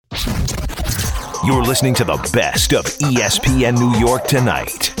You're listening to the best of ESPN New York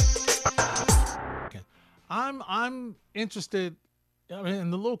tonight. I'm interested, I mean,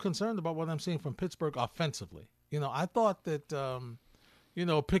 and a little concerned about what I'm seeing from Pittsburgh offensively. I thought that,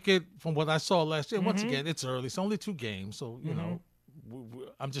 Pickett, from what I saw last year, once again, it's early. It's only 2 games. So,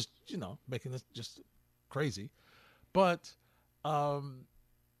 I'm just, making this just crazy. But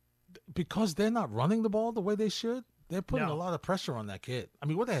because they're not running the ball the way they should, they're putting a lot of pressure on that kid. I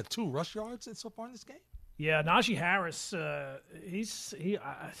mean, they had 2 rush yards so far in this game? Yeah, Najee Harris, I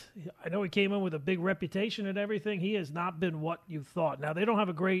know he came in with a big reputation and everything. He has not been what you thought. Now, I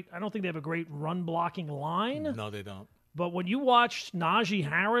don't think they have a great run-blocking line. No, they don't. But when you watch Najee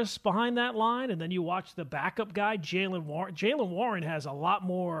Harris behind that line and then you watch the backup guy, Jalen Warren has a lot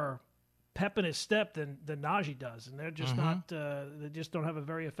more pep in his step than Najee does. And they're just they just don't have a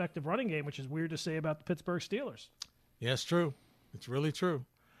very effective running game, which is weird to say about the Pittsburgh Steelers. Yeah, it's true. It's really true.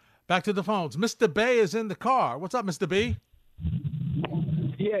 Back to the phones. Mr. Bay is in the car. What's up, Mr. B?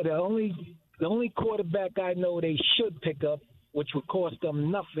 Yeah, the only quarterback I know they should pick up, which would cost them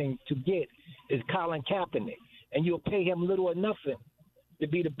nothing to get, is Colin Kaepernick. And you'll pay him little or nothing to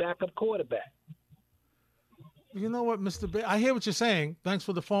be the backup quarterback. You know what, Mr. Bay? I hear what you're saying. Thanks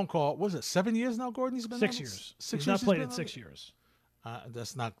for the phone call. Was it 7 years now, Gordon? He's been 6 years. 6 years. He's not played in 6 years.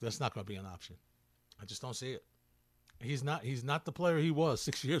 That's not going to be an option. I just don't see it. He's not the player he was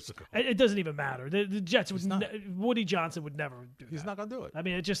 6 years ago. It doesn't even matter. The Jets Woody Johnson would never do that. He's not going to do it. I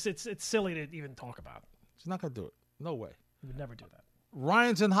mean, it's silly to even talk about. He's not going to do it. No way. He would never do that.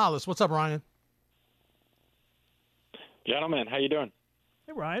 Ryan's in Hollis. What's up, Ryan? Gentlemen, how you doing?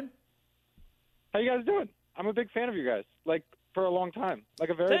 Hey, Ryan. How you guys doing? I'm a big fan of you guys, for a long time,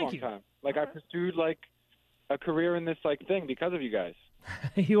 a very long time. I pursued, a career in this, thing because of you guys.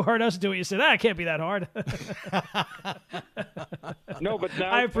 You heard us do it. You said, it can't be that hard. No, but now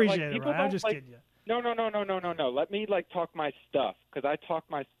I appreciate it, Ryan. I'm just kidding you. No. Let me, talk my stuff, because I talk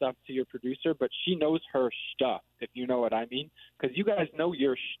my stuff to your producer, but she knows her stuff, if you know what I mean, because you guys know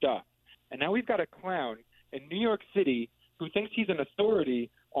your stuff. And now we've got a clown in New York City who thinks he's an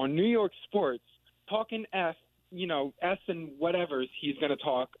authority on New York sports, talking S and whatever's he's going to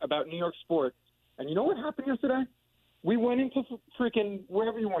talk about New York sports. And you know what happened yesterday? We went into freaking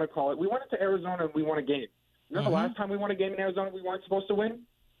wherever you want to call it. We went into Arizona and we won a game. Remember last time we won a game in Arizona we weren't supposed to win?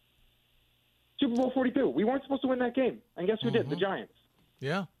 Super Bowl 42. We weren't supposed to win that game. And guess who did? The Giants.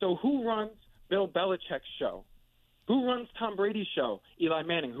 Yeah. So who runs Bill Belichick's show? Who runs Tom Brady's show? Eli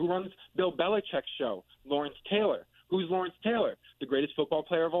Manning. Who runs Bill Belichick's show? Lawrence Taylor. Who's Lawrence Taylor? The greatest football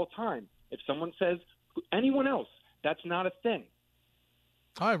player of all time. If someone says anyone else, that's not a thing.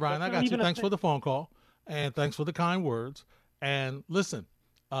 All right, Ryan, I got you. Thanks for the phone call. And thanks for the kind words. And listen,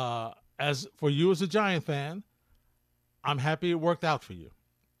 as for you as a Giant fan, I'm happy it worked out for you.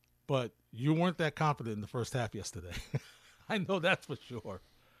 But you weren't that confident in the first half yesterday. I know that's for sure.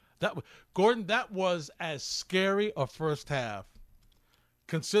 Gordon, that was as scary a first half,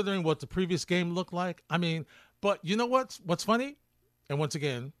 considering what the previous game looked like. I mean, but you know what's funny? And once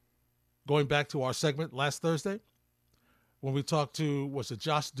again, going back to our segment last Thursday, when we talked to, was it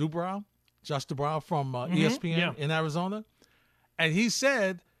Josh Dubois from ESPN in Arizona. And he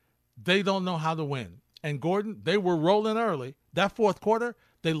said they don't know how to win. And Gordon, they were rolling early. That fourth quarter,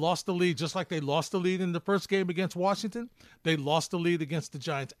 they lost the lead, just like they lost the lead in the first game against Washington. They lost the lead against the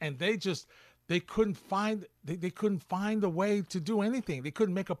Giants. And they couldn't find a way to do anything. They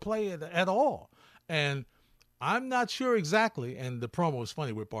couldn't make a play at all. And I'm not sure exactly, and the promo was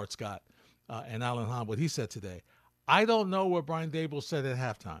funny with Bart Scott and Alan Hahn, what he said today. I don't know what Brian Dable said at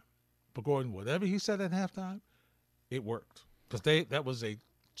halftime. But Gordon, whatever he said at halftime, it worked. Because that was a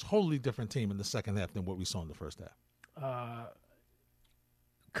totally different team in the second half than what we saw in the first half.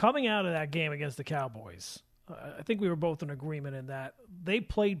 Coming out of that game against the Cowboys, I think we were both in agreement in that they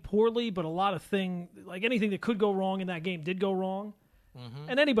played poorly, but a lot of anything that could go wrong in that game did go wrong. Mm-hmm.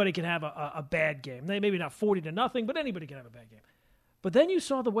 And anybody can have a bad game. They maybe not 40-0, but anybody can have a bad game. But then you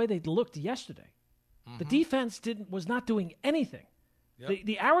saw the way they looked yesterday. Mm-hmm. The defense was not doing anything. Yep.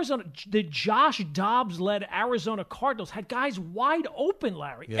 The Josh Dobbs-led Arizona Cardinals had guys wide open,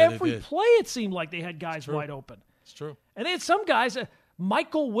 Larry. Yeah, every play it seemed like they had guys wide open. It's true. And they had some guys,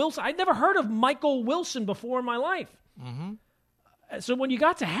 Michael Wilson. I'd never heard of Michael Wilson before in my life. Mm-hmm. So when you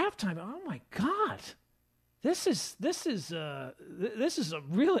got to halftime, oh my God, this is a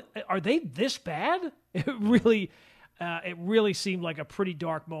real. Are they this bad? It really seemed like a pretty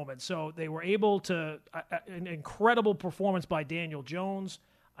dark moment. So they were able to an incredible performance by Daniel Jones.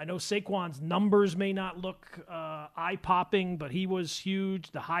 I know Saquon's numbers may not look eye-popping, but he was huge.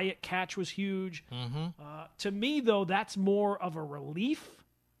 The Hyatt catch was huge. Mm-hmm. To me, though, that's more of a relief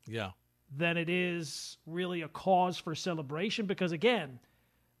than it is really a cause for celebration. Because, again,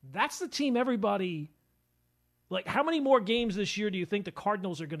 that's the team everybody – like, how many more games this year do you think the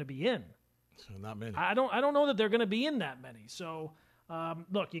Cardinals are going to be in? Not many. I don't know that they're going to be in that many. So,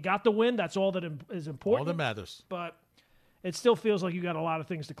 look, you got the win. That's all that is important. All that matters. But it still feels like you got a lot of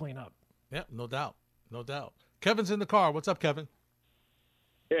things to clean up. Yeah, no doubt. No doubt. Kevin's in the car. What's up, Kevin?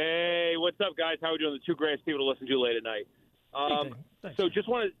 Hey, what's up, guys? How are we doing? The two greatest people to listen to late at night. Thanks. So just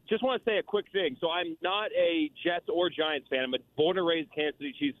want to say a quick thing. So I'm not a Jets or Giants fan. I'm a born and raised Kansas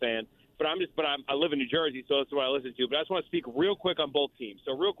City Chiefs fan. But I live in New Jersey, so that's what I listen to. But I just want to speak real quick on both teams.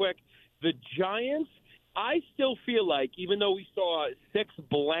 So real quick, the Giants, I still feel like, even though we saw 6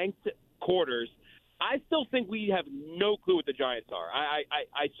 blanked quarters, I still think we have no clue what the Giants are.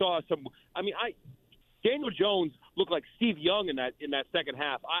 I saw some. Daniel Jones looked like Steve Young in that second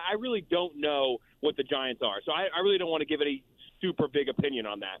half. I really don't know what the Giants are, so I really don't want to give any super big opinion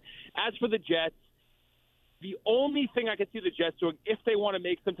on that. As for the Jets, the only thing I can see the Jets doing, if they want to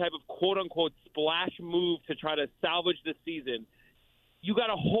make some type of quote-unquote splash move to try to salvage the season, you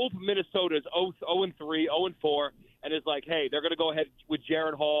got to hope Minnesota's 0-3, 0-4, and is like, hey, they're going to go ahead with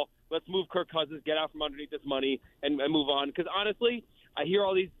Jaron Hall. Let's move Kirk Cousins, get out from underneath this money, and move on. Because honestly, I hear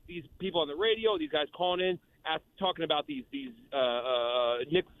all these people on the radio, these guys calling in, talking about these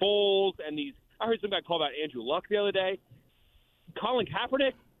Nick Foles and these. I heard some guy call about Andrew Luck the other day. Colin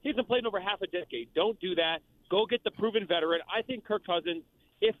Kaepernick, he hasn't played in over half a decade. Don't do that. Go get the proven veteran. I think Kirk Cousins,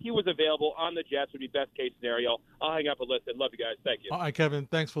 if he was available on the Jets, would be best case scenario. I'll hang up and listen. Love you guys. Thank you. All right, Kevin.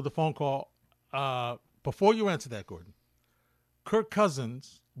 Thanks for the phone call. Before you answer that, Gordon, Kirk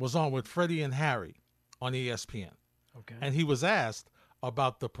Cousins was on with Freddie and Harry on ESPN. Okay. And he was asked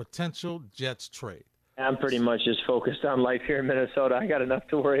about the potential Jets trade. I'm pretty much just focused on life here in Minnesota. I got enough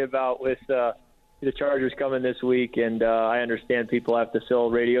to worry about with the Chargers coming this week, and I understand people have to fill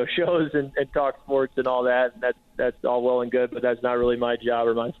radio shows and talk sports and all that. And that's all well and good, but that's not really my job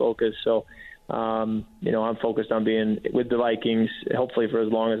or my focus. So, I'm focused on being with the Vikings, hopefully for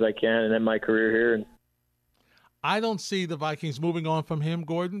as long as I can, and end my career here. And I don't see the Vikings moving on from him,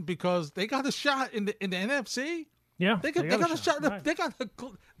 Gordon, because they got a shot in the NFC. Yeah, they got a shot. Right. They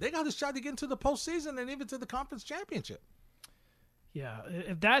got a shot to get into the postseason and even to the conference championship. Yeah,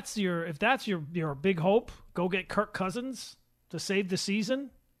 if that's your big hope, go get Kirk Cousins to save the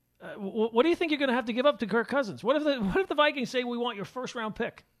season. What do you think you're going to have to give up to Kirk Cousins? What if the Vikings say we want your first round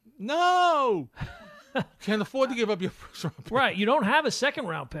pick? No, can't afford to give up your first round pick. Right, you don't have a second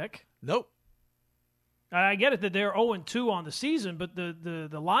round pick. Nope. I get it that they're 0-2 on the season, but the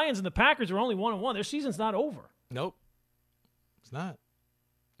Lions and the Packers are only 1-1. Their season's not over. Nope. It's not.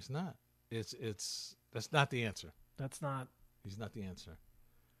 It's not. It's that's not the answer. That's not. He's not the answer.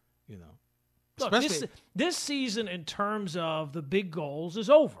 Look, this season in terms of the big goals is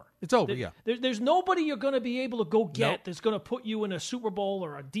over. It's over, yeah. There's nobody you're going to be able to go get Nope. that's going to put you in a Super Bowl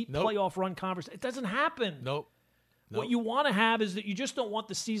or a deep Nope. playoff run conference. It doesn't happen. Nope. What you want to have is that you just don't want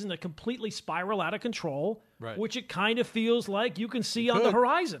the season to completely spiral out of control, Right. which it kind of feels like you can see on the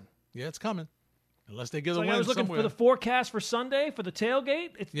horizon. Yeah, it's coming. Unless they get It's a like win I was looking somewhere. for the forecast for Sunday for the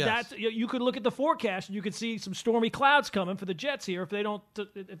tailgate. Yes. You could look at the forecast and you could see some stormy clouds coming for the Jets here if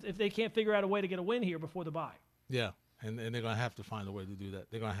they can't figure out a way to get a win here before the bye. Yeah, and they're going to have to find a way to do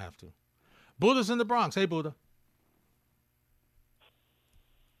that. They're going to have to. Buddha's in the Bronx. Hey, Buddha.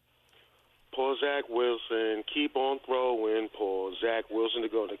 Poor Zach Wilson, keep on throwing. Poor Zach Wilson, they're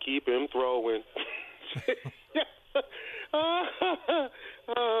going to keep him throwing.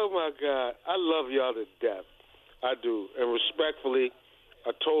 Oh, my God. I love y'all to death. I do. And respectfully,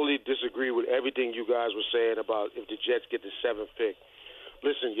 I totally disagree with everything you guys were saying about if the Jets get the 7th pick.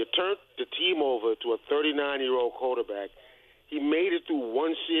 Listen, you turned the team over to a 39-year-old quarterback. He made it through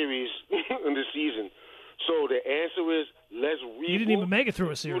one series in the season. So the answer is let's reboot. You didn't even make it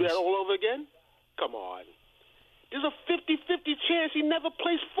through a series. Do that all over again? Come on. There's a 50-50 chance he never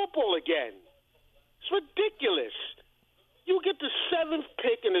plays football again. It's ridiculous. You get the 7th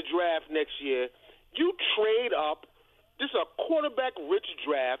pick in the draft next year. You trade up. This is a quarterback-rich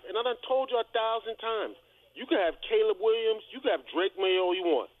draft, and I done told you 1,000 times. You can have Caleb Williams. You can have Drake May all you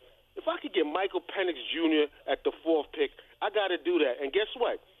want. If I could get Michael Penix Jr. at the 4th pick, I got to do that. And guess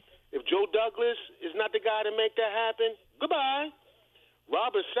what? If Joe Douglas is not the guy to make that happen, goodbye.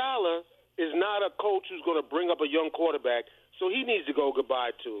 Robert Saleh is not a coach who's going to bring up a young quarterback, so he needs to go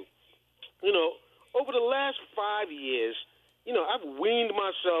goodbye too. Over the last 5 years, I've weaned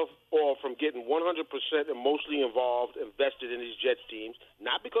myself off from getting 100% emotionally involved, invested in these Jets teams,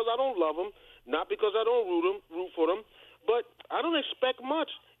 not because I don't love them, not because I don't root for them, but I don't expect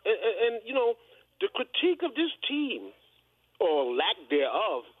much. And the critique of this team, or lack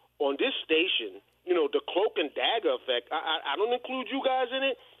thereof, on this station, the cloak and dagger effect, I don't include you guys in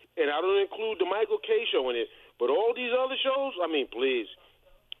it, and I don't include the Michael K. show in it. But all these other shows, I mean, please.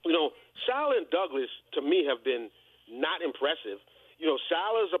 Sal and Douglas, to me, have been not impressive.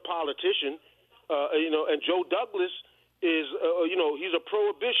 Sal is a politician, and Joe Douglas is, he's a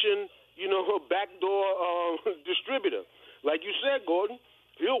prohibition, backdoor distributor. Like you said, Gordon,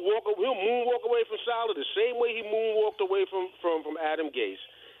 he'll moonwalk away from Sal the same way he moonwalked away from Adam Gase.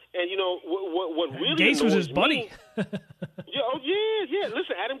 And what really Gase was his buddy. Yeah.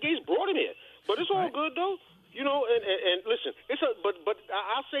 Listen, Adam Gase brought him here, but it's all good though. And listen, but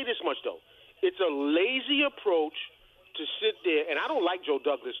I'll say this much though, it's a lazy approach to sit there, and I don't like Joe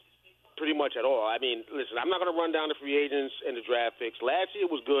Douglas pretty much at all. I mean, listen, I'm not going to run down the free agents and the draft picks. Last year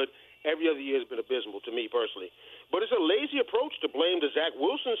was good. Every other year has been abysmal to me personally. But it's a lazy approach to blame the Zach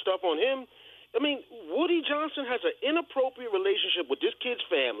Wilson stuff on him. I mean, Woody Johnson has an inappropriate relationship with this kid's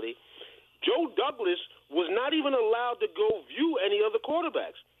family. Joe Douglas was not even allowed to go view any other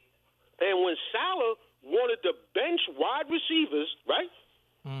quarterbacks. And when Salah wanted to bench wide receivers, right,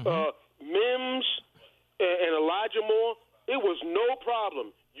 Mims and Elijah Moore, it was no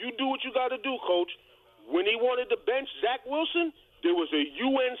problem. You do what you got to do, Coach. When he wanted to bench Zach Wilson, there was a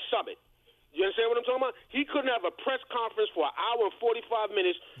UN summit. You understand what I'm talking about? He couldn't have a press conference for an hour and 45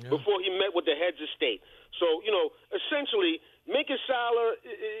 minutes before he met with the heads of state. So, essentially, making Salah,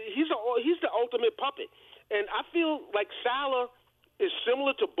 he's the ultimate puppet. And I feel like Salah is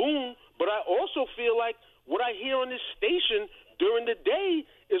similar to Boone, but I also feel like what I hear on this station during the day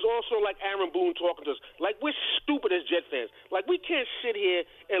is also like Aaron Boone talking to us. Like, we're stupid as Jet fans. Like, we can't sit here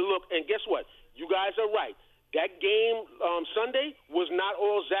and look, and guess what? You guys are right. That game Sunday was not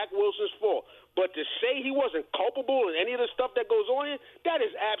all Zach Wilson's fault. But to say he wasn't culpable in any of the stuff that goes on here, that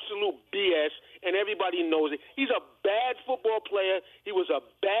is absolute BS, and everybody knows it. He's a bad football player. He was a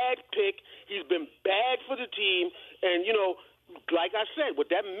bad pick. He's been bad for the team. And, like I said, with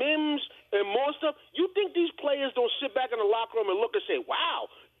that Mims and more stuff, you think these players don't sit back in the locker room and look and say,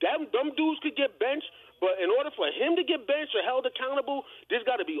 wow, them dudes could get benched? But in order for him to get benched or held accountable, there's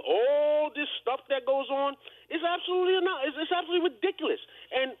got to be all this stuff that goes on. It's absolutely not. It's absolutely ridiculous.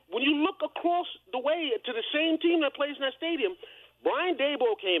 And when you look across the way to the same team that plays in that stadium, Brian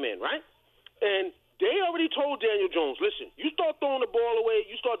Daboll came in, right? And they already told Daniel Jones, listen, you start throwing the ball away,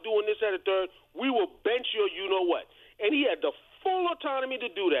 you start doing this at a third, we will bench you you-know-what. And he had the full autonomy to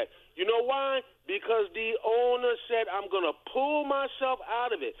do that. You know why? Because the owner said, I'm going to pull myself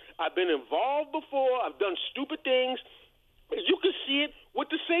out of it. I've been involved before. I've done stupid things. You can see it with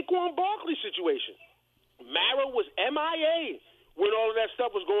the Saquon Barkley situation. Mara was MIA when all of that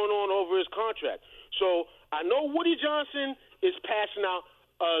stuff was going on over his contract. So I know Woody Johnson is passing out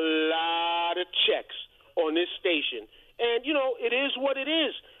a lot of checks on this station. And, it is what it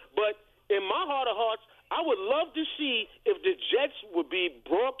is. But in my heart of hearts, I would love to see if the Jets would be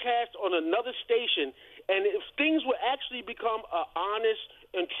broadcast on another station and if things would actually become an honest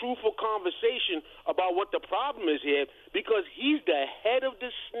and truthful conversation about what the problem is here, because he's the head of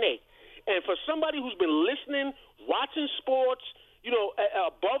the snake. And for somebody who's been listening, watching sports,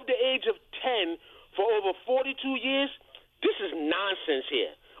 above the age of 10 for over 42 years, this is nonsense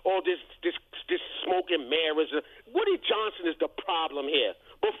here. All this smoke and mirrors. Woody Johnson is the problem here.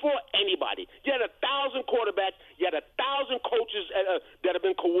 Before anybody. You had 1,000 quarterbacks, you had 1,000 coaches that have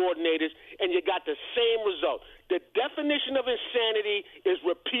been coordinators, and you got the same result. The definition of insanity is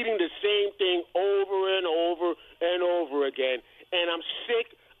repeating the same thing over and over and over again. And I'm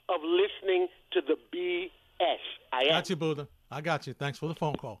sick of listening to the BS. Got you, Buddha. I got you. Thanks for the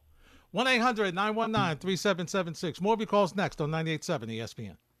phone call. 1-800-919-3776. More of your calls next on 98.7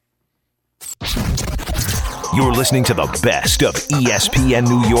 ESPN. You're listening to the best of ESPN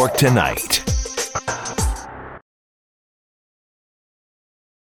New York Tonight.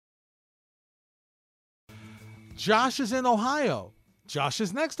 Josh is in Ohio. Josh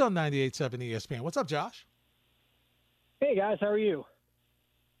is next on 98.7 ESPN. What's up, Josh? Hey, guys. How are you?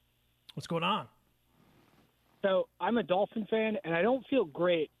 What's going on? So I'm a Dolphin fan, and I don't feel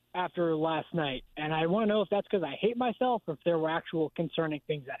great after last night. And I want to know if that's because I hate myself or if there were actual concerning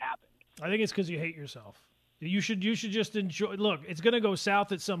things that happened. I think it's because you hate yourself. You should just enjoy. Look, it's going to go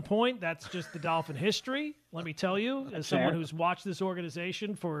south at some point. That's just the Dolphin history. Let me tell you, as someone who's watched this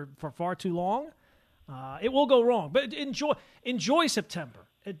organization for far too long, it will go wrong. But enjoy September,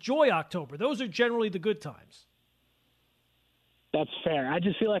 enjoy October. Those are generally the good times. That's fair. I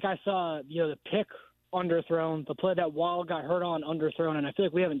just feel like I saw the pick underthrown, the play that Wall got hurt on underthrown, and I feel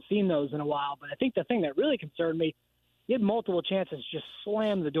like we haven't seen those in a while. But I think the thing that really concerned me, he had multiple chances, just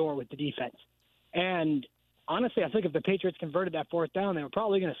slammed the door with the defense. And honestly, I think if the Patriots converted that fourth down, they were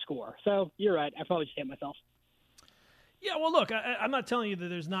probably going to score. So you're right. I probably just hit myself. Yeah, well, look, I'm not telling you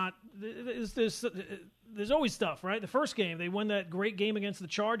that there's always stuff, right? The first game, they won that great game against the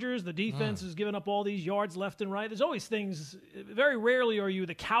Chargers. The defense has given up all these yards left and right. There's always things. Very rarely are you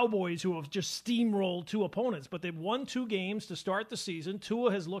the Cowboys who have just steamrolled two opponents, but they've won 2 games to start the season.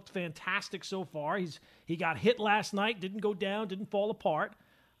 Tua has looked fantastic so far. He got hit last night, didn't go down, didn't fall apart.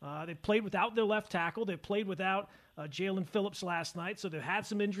 They played without their left tackle. They played without Jalen Phillips last night, so they've had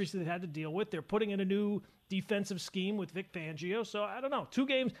some injuries that they've had to deal with. They're putting in a new defensive scheme with Vic Fangio. So I don't know. 2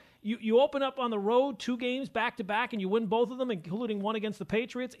 games. You open up on the road 2 games back-to-back, and you win both of them, including one against the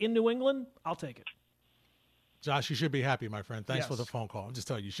Patriots in New England. I'll take it. Josh, you should be happy, my friend. Thanks for the phone call. I'm just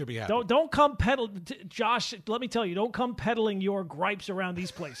telling you, you should be happy. Don't come Josh, let me tell you, don't come peddling your gripes around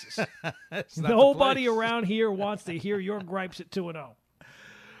these places. Nobody around here wants to hear your gripes at 2-0.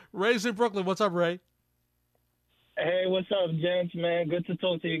 Ray's in Brooklyn. What's up, Ray? Hey, what's up, gents, man? Good to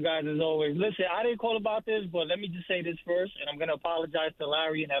talk to you guys as always. Listen, I didn't call about this, but let me just say this first, and I'm going to apologize to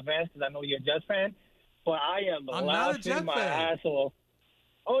Larry in advance because I know you're a Jets fan, but I'm laughing my ass off.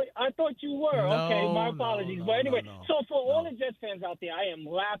 Oh, I thought you were. Okay, my apologies. But anyway, so for all the Jets fans out there, I am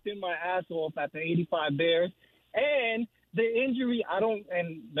laughing my ass off at the 85 Bears. And the injury,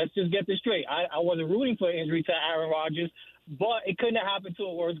 and let's just get this straight. I wasn't rooting for an injury to Aaron Rodgers, but it couldn't have happened to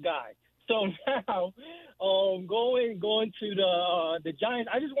a worse guy. So now, going to the Giants,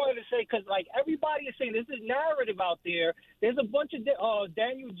 I just wanted to say, because like everybody is saying, there's this narrative out there. There's a bunch of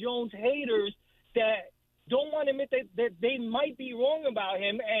Daniel Jones haters that don't want to admit that they might be wrong about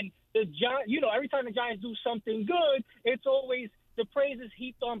him. And the Giants, every time the Giants do something good, it's always the praise is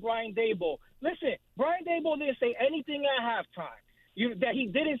heaped on Brian Daboll. Listen, Brian Daboll didn't say anything at halftime. That he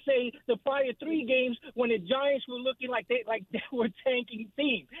didn't say the prior 3 games when the Giants were looking like they were tanking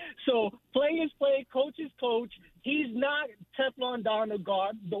team. So players play, coaches coach. He's not Teflon Don or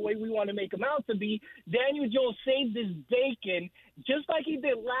God the way we want to make him out to be. Daniel Jones saved his bacon just like he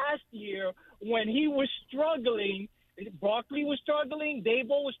did last year when he was struggling. Barkley was struggling.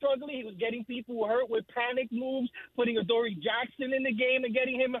 Daboll was struggling. He was getting people hurt with panic moves, putting Adoree Jackson in the game and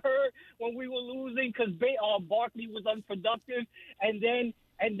getting him hurt when we were losing because Barkley was unproductive. And then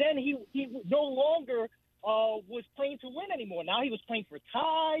he no longer was playing to win anymore. Now he was playing for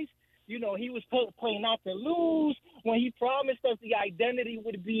ties. He was playing not to lose when he promised us the identity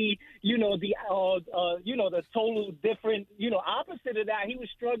would be, the total different, opposite of that. He was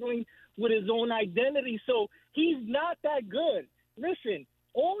struggling with his own identity. So he's not that good. Listen,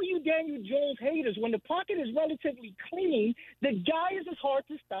 all you Daniel Jones haters, when the pocket is relatively clean, the guy is as hard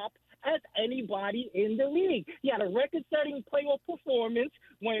to stop as anybody in the league. He had a record-setting playoff performance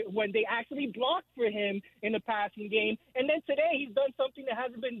when they actually blocked for him in the passing game. And then today he's done something that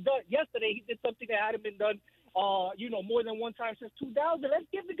hasn't been done. Yesterday he did something that hadn't been done more than one time since 2000. Let's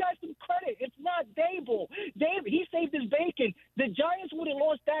give the guy some credit. It's not Daboll. He saved his bacon. The Giants would have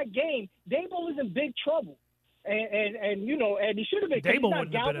lost that game. Daboll is in big trouble. And he should have been. Daboll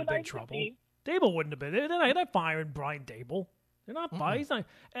wouldn't have been in big trouble. Daboll wouldn't have been. They're not firing Brian Daboll. They're not firing. He's not.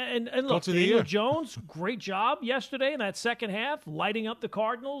 And look, Daniel Jones, great job yesterday in that second half, lighting up the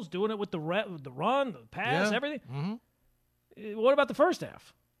Cardinals, doing it with the run, the pass, everything. Mm-hmm. What about the first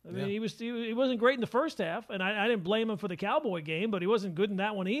half? I mean, he wasn't great in the first half, and I didn't blame him for the Cowboy game, but he wasn't good in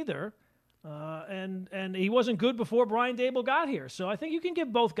that one either. And he wasn't good before Brian Daboll got here. So I think you can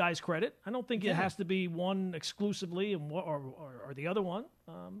give both guys credit. I don't think it has to be one exclusively or the other one.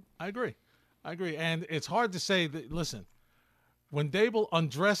 I agree. And it's hard to say that, listen, when Daboll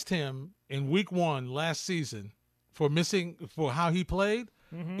undressed him in week 1 last season for how he played,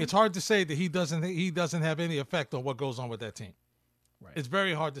 it's hard to say that he doesn't have any effect on what goes on with that team. Right. It's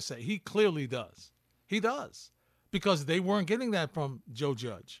very hard to say. He clearly does. He does. Because they weren't getting that from Joe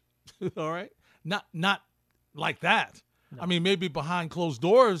Judge. All right? Not like that. No. I mean, maybe behind closed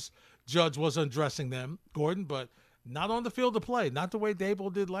doors, Judge was undressing them, Gordon, but not on the field of play. Not the way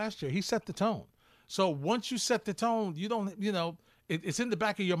Daboll did last year. He set the tone. So once you set the tone, you don't, it's in the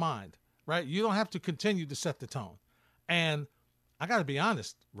back of your mind, right? You don't have to continue to set the tone. And I got to be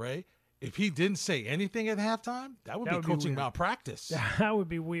honest, Ray, if he didn't say anything at halftime, that would be coaching malpractice. That would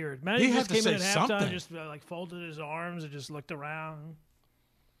be weird. Man, he just came in at halftime, just folded his arms and just looked around.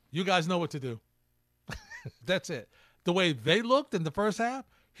 You guys know what to do. That's it. The way they looked in the first half,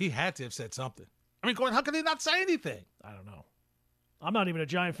 he had to have said something. I mean, Gordon, how could he not say anything? I don't know. I'm not even a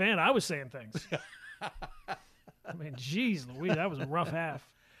Giant fan. I was saying things. I mean, geez, Louise, that was a rough half.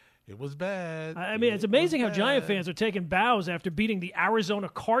 It was bad. I mean, it's amazing how Giant fans are taking bows after beating the Arizona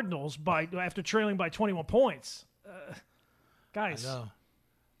Cardinals after trailing by 21 points. Guys. I know.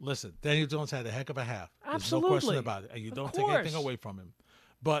 Listen, Daniel Jones had a heck of a half. There's Absolutely. no question about it. And you don't take anything away from him.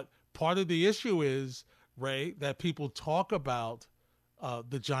 But part of the issue is, Ray, that people talk about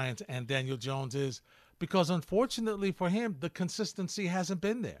the Giants and Daniel Jones is because, unfortunately for him, the consistency hasn't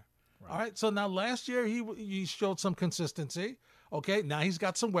been there. Right. All right. So now last year he showed some consistency. Okay. Now he's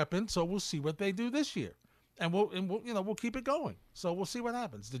got some weapons. So we'll see what they do this year, and we'll keep it going. So we'll see what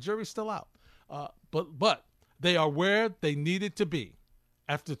happens. The jury's still out. But they are where they needed to be.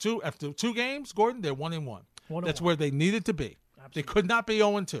 After two games, Gordon, they're 1-1. That's where they needed to be. Absolutely. They could not be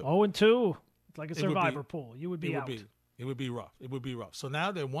 0-2. 0-2. It's like a survivor pool. You would be out. It would be rough. It would be rough. So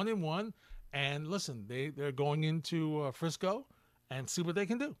now they're 1-1, and listen, they're going into Frisco and see what they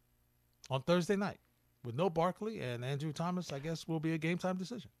can do on Thursday night. With no Barkley and Andrew Thomas, I guess will be a game time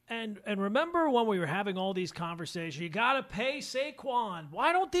decision. And remember when we were having all these conversations, you got to pay Saquon.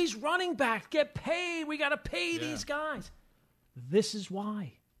 Why don't these running backs get paid? We got to pay these guys. This is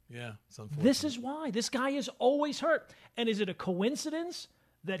why. Yeah, it's unfortunate. This is why. This guy is always hurt. And is it a coincidence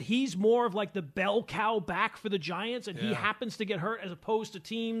that he's more of like the bell cow back for the Giants and he happens to get hurt as opposed to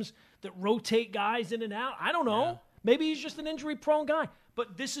teams that rotate guys in and out? I don't know. Yeah. Maybe he's just an injury-prone guy.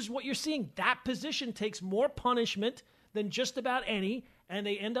 But this is what you're seeing. That position takes more punishment than just about any, and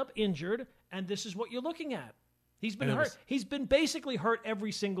they end up injured, and this is what you're looking at. He's been hurt. He's been basically hurt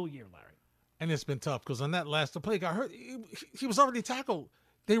every single year, Larry. And it's been tough because on that last play, he got hurt. He was already tackled.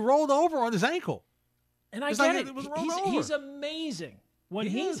 They rolled over on his ankle. And I get it. He's amazing. When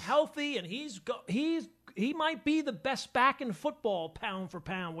he's healthy and he might be the best back in football pound for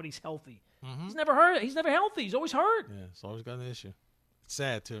pound when he's healthy. Mm-hmm. He's never hurt. He's never healthy. He's always hurt. Yeah, it's always got an issue. It's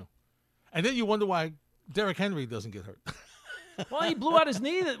sad, too. And then you wonder why Derrick Henry doesn't get hurt. Well, he blew out his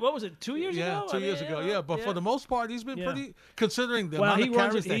knee. What was it, 2 years ago? Yeah, 2 years ago. Yeah, but for the most part, he's been pretty, considering the amount of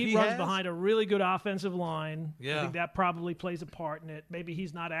carries that he runs behind a really good offensive line. Yeah. I think that probably plays a part in it. Maybe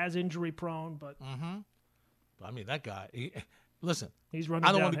he's not as injury prone, but. Mm-hmm. I mean, that guy, listen. He's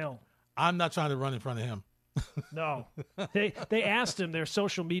running downhill. I'm not trying to run in front of him. No. They asked him, their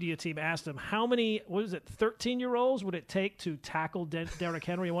social media team asked him, how many, 13-year-olds would it take to tackle Derrick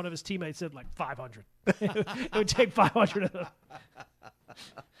Henry? And one of his teammates said, like, 500. It would take 500 of them.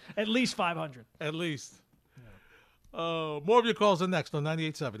 At least 500. At least. Yeah. More of your calls are next on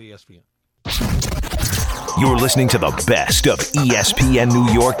 98.7 ESPN. You're listening to the best of ESPN New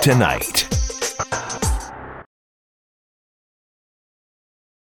York Tonight.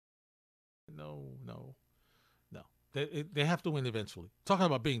 No. They have to win eventually. Talking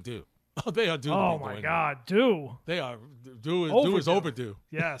about being due. Oh, they are due. Oh, my God, due. They are due is overdue.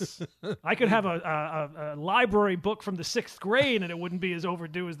 Yes. I could have a library book from the 6th grade, and it wouldn't be as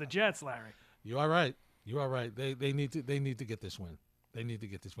overdue as the Jets, Larry. You are right. You are right. They need to get this win. They need to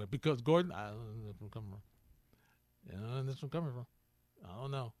get this win. Because, Gordon, I don't know where I'm coming from. You know, that's where I'm coming from. I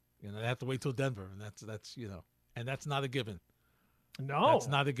don't know. You know, they have to wait till Denver, and that's and that's not a given. No. That's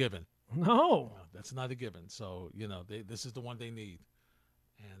not a given. No, that's not a given. So this is the one they need,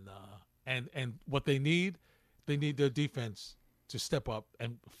 and what they need their defense to step up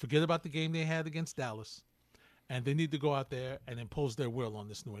and forget about the game they had against Dallas, and they need to go out there and impose their will on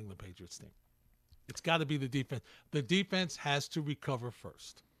this New England Patriots team. It's got to be the defense. The defense has to recover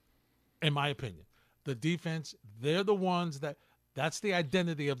first, in my opinion. The defense, they're the ones that's the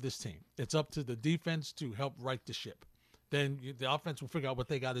identity of this team. It's up to the defense to help right the ship. Then the offense will figure out what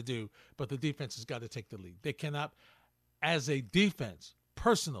they got to do, but the defense has got to take the lead. They cannot, as a defense,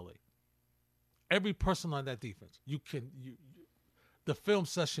 personally, every person on that defense, the film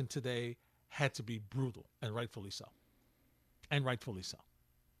session today had to be brutal, and rightfully so.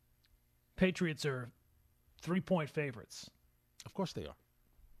 Patriots are 3-point favorites. Of course they are.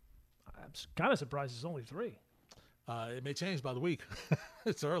 I'm kind of surprised it's only 3. It may change by the week.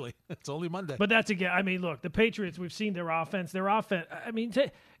 It's early. It's only Monday. But that's again. I mean, look, the Patriots. We've seen their offense. I mean,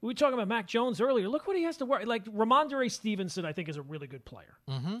 we were talking about Mac Jones earlier. Look what he has to work. Like Ramondre Stevenson, I think is a really good player.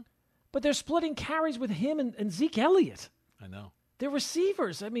 Mm-hmm. But they're splitting carries with him and Zeke Elliott. I know. They're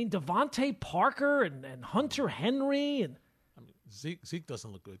receivers. I mean, Devontae Parker and Hunter Henry and. I mean, Zeke doesn't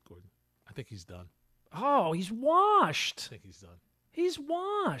look good, Gordon. I think he's done. Oh, he's washed. I think he's done. He's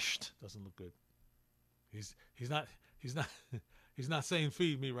washed. Doesn't look good. He's not saying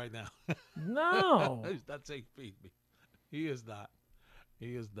feed me right now. No. He's not saying feed me. He is not.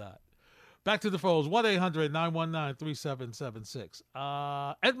 Back to the phones.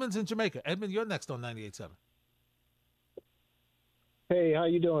 1-800-919-3776. Edmund's in Jamaica. Edmund, you're next on 98.7. Hey, how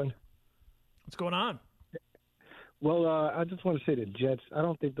you doing? What's going on? Well, I just want to say the Jets, I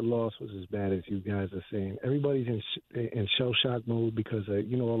don't think the loss was as bad as you guys are saying. Everybody's in shell shock mode because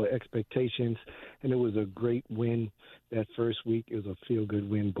of, all the expectations, and it was a great win that first week. It was a feel-good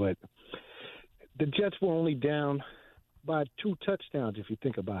win, but the Jets were only down by 2 touchdowns, if you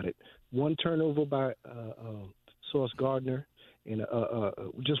think about it. 1 turnover by Sauce Gardner, and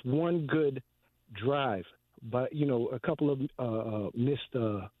just one good drive. But, a couple of missed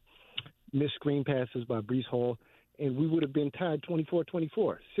screen passes by Breece Hall, and we would have been tied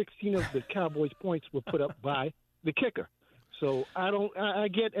 24-24. 16 of the Cowboys' points were put up by the kicker. So I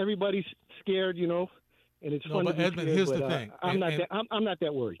get everybody's scared, and it's fun to be Edmund, scared, here's but, the thing. I'm not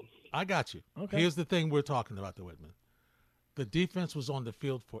that worried. I got you. Okay. Here's the thing we're talking about, though, Edmund. The defense was on the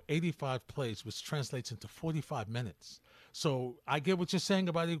field for 85 plays, which translates into 45 minutes. So I get what you're saying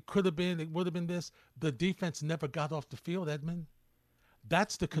about it would have been this. The defense never got off the field, Edmund.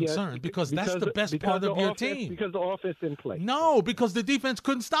 That's the concern because that's the best part of your team. Because the offense didn't play. No, because the defense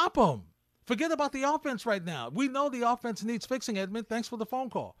couldn't stop them. Forget about the offense right now. We know the offense needs fixing, Edmund. Thanks for the phone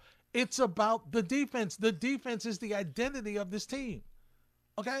call. It's about the defense. The defense is the identity of this team.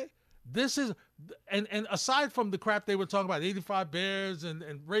 Okay? This is and aside from the crap they were talking about, 85 Bears and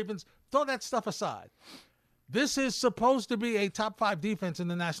Ravens, throw that stuff aside. This is supposed to be a top 5 defense in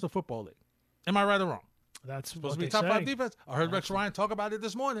the National Football League. Am I right or wrong? That's supposed what to be they top say. 5 defense. I heard Rex Ryan talk about it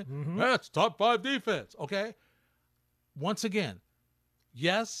this morning. Mm-hmm. That's top 5 defense. Okay. Once again,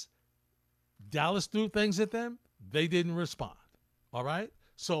 yes, Dallas threw things at them. They didn't respond. All right.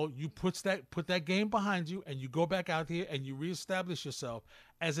 So you put that game behind you, and you go back out here and you reestablish yourself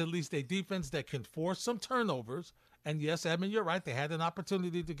as at least a defense that can force some turnovers. And yes, Edmund, you're right. They had an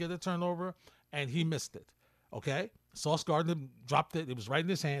opportunity to get a turnover, and he missed it. Okay. Sauce Gardner dropped it. It was right in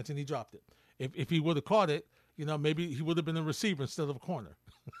his hands, and he dropped it. If he would have caught it, maybe he would have been a receiver instead of a corner.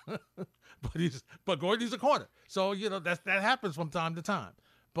 but Gordon's a corner. So, that happens from time to time.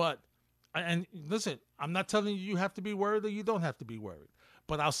 And listen, I'm not telling you have to be worried or you don't have to be worried.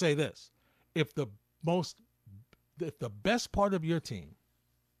 But I'll say this. If the best part of your team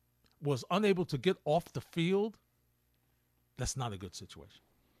was unable to get off the field, that's not a good situation.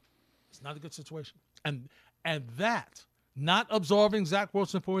 It's not a good situation. And that, not absolving Zach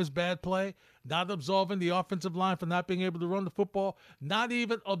Wilson for his bad play, not absolving the offensive line for not being able to run the football, not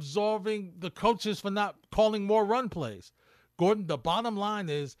even absolving the coaches for not calling more run plays. Gordon, the bottom line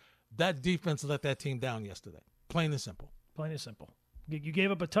is that defense let that team down yesterday. Plain and simple. Plain and simple. You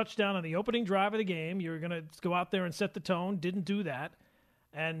gave up a touchdown on the opening drive of the game. You were going to go out there and set the tone. Didn't do that.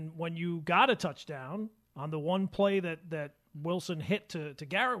 And when you got a touchdown on the one play that Wilson hit to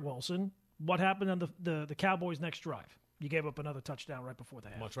Garrett Wilson, what happened on the Cowboys' next drive? You gave up another touchdown right before the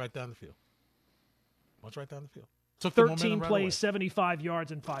half. Much right down the field. Took 13 plays, 75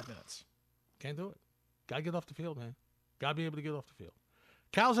 yards in 5 minutes. Can't do it. Got to get off the field, man. Got to be able to get off the field.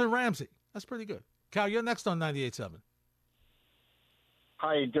 Cal's and Ramsey. That's pretty good. Cal, you're next on 98.7.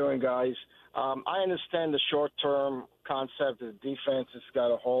 How you doing, guys? I understand the short-term concept. The defense has got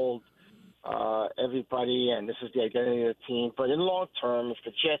to hold everybody, and this is the identity of the team. But in long term, if the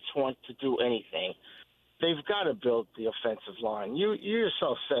Jets want to do anything, they've got to build the offensive line. You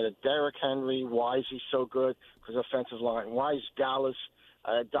yourself said it. Derrick Henry, why is he so good? Because offensive line. Why is Dallas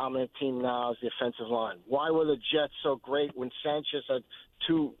a dominant team now as the offensive line? Why were the Jets so great when Sanchez had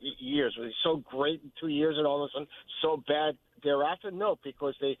 2 years? Was he so great in 2 years and all of a sudden so bad thereafter? No,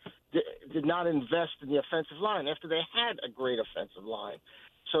 because they did not invest in the offensive line after they had a great offensive line.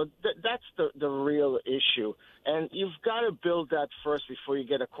 So that's the real issue. And you've got to build that first before you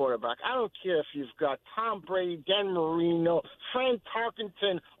get a quarterback. I don't care if you've got Tom Brady, Dan Marino, Frank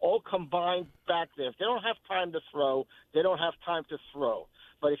Tarkenton all combined back there. If they don't have time to throw, they don't have time to throw.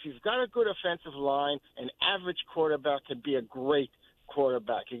 But if you've got a good offensive line, an average quarterback can be a great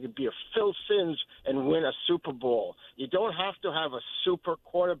quarterback. He could be a Phil Simms and win a Super Bowl. You don't have to have a super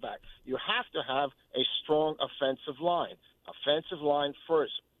quarterback. You have to have a strong offensive line. Offensive line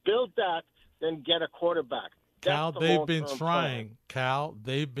first. Build that, then get a quarterback. Cal, they've been trying. Cal,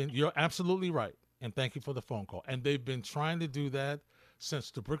 you're absolutely right. And thank you for the phone call. And they've been trying to do that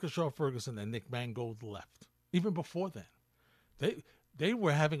since DeBrickashaw Ferguson and Nick Mangold left. Even before then. They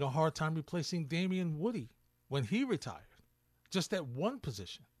were having a hard time replacing Damian Woody when he retired. Just at one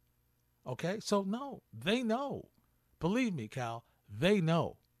position. Okay? So, no, they know. Believe me, Cal, they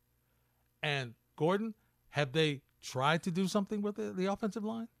know. And, Gordon, have they tried to do something with the offensive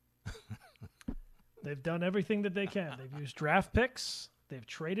line? They've done everything that they can. They've used draft picks. They've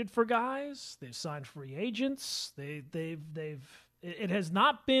traded for guys. They've signed free agents. It has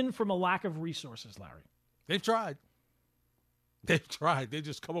not been from a lack of resources, Larry. They've tried. They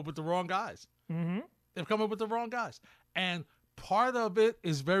just come up with the wrong guys. Mm-hmm. They've come up with the wrong guys. And part of it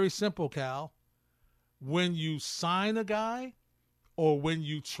is very simple, Cal. When you sign a guy or when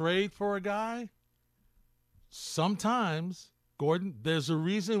you trade for a guy, sometimes, Gordon, there's a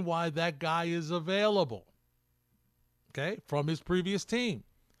reason why that guy is available, okay, from his previous team.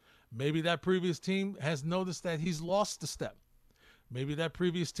 Maybe that previous team has noticed that he's lost a step. Maybe that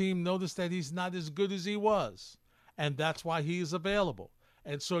previous team noticed that he's not as good as he was, and that's why he is available.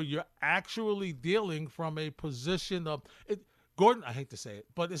 And so you're actually dealing from a position of it. Gordon, I hate to say it,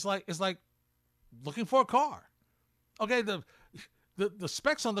 but it's like looking for a car. Okay, the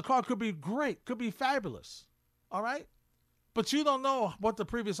specs on the car could be great, could be fabulous, all right? But you don't know what the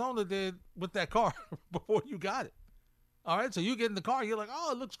previous owner did with that car before you got it. All right, so you get in the car, you're like,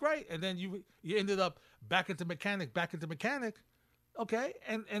 oh, it looks great. And then you ended up back into mechanic. Okay,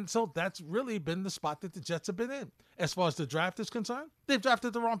 and so that's really been the spot that the Jets have been in. As far as the draft is concerned, they've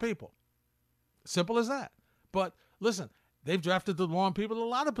drafted the wrong people. Simple as that. But listen, they've drafted the wrong people in a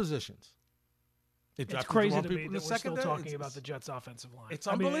lot of positions. It's crazy to me that we're still talking about the Jets' offensive line. It's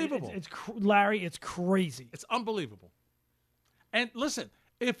unbelievable. Larry, it's crazy. It's unbelievable. And listen,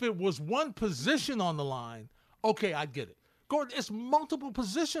 if it was one position on the line, okay, I get it. Gordon, it's multiple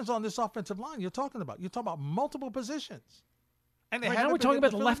positions on this offensive line you're talking about. You're talking about multiple positions. And right now we're talking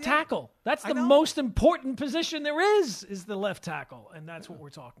about the left tackle. That's the most important position there is the left tackle, and that's what we're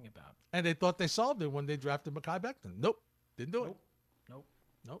talking about. And they thought they solved it when they drafted Mekhi Becton. Nope, didn't do it.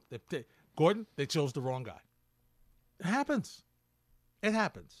 Nope. Gordon, they chose the wrong guy. It happens.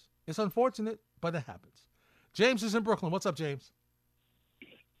 It's unfortunate, but it happens. James is in Brooklyn. What's up, James?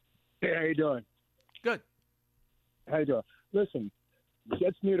 Hey, how you doing? Good. How you doing? Listen,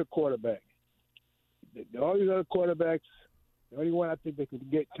 Jets need a quarterback. All these other quarterbacks, the only one I think they could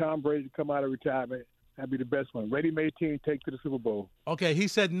get Tom Brady to come out of retirement. That'd be the best one. Ready-made team, take to the Super Bowl. Okay, he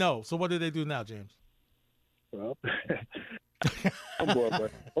said no. So what do they do now, James? Well, I'm bored,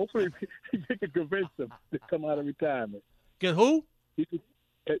 but hopefully they can convince him to come out of retirement. Get who?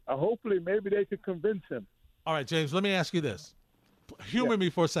 Hopefully, maybe they could convince him. All right, James, let me ask you this. Humor me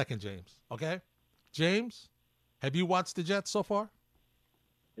for a second, James, okay? James, have you watched the Jets so far?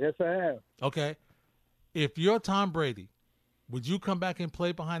 Yes, I have. Okay. If you're Tom Brady, would you come back and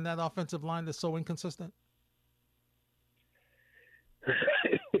play behind that offensive line that's so inconsistent?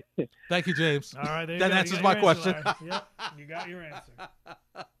 Thank you, James. All right, that answers my question. Yep, you got your answer.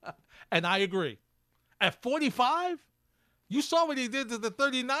 And I agree. At 45, you saw what he did to the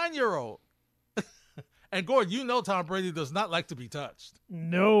 39-year-old. And Gordon, you know Tom Brady does not like to be touched.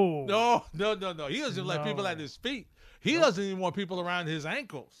 No. He doesn't like people at his feet. He doesn't even want people around his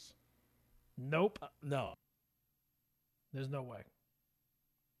ankles. Nope. No. There's no way.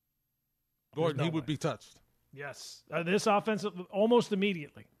 Gordon, he would be touched. Yes. This offensive, almost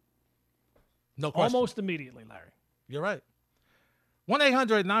immediately. No question. Almost immediately, Larry. You're right.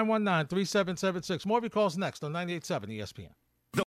 1-800-919-3776. More of your calls next on 98.7 ESPN.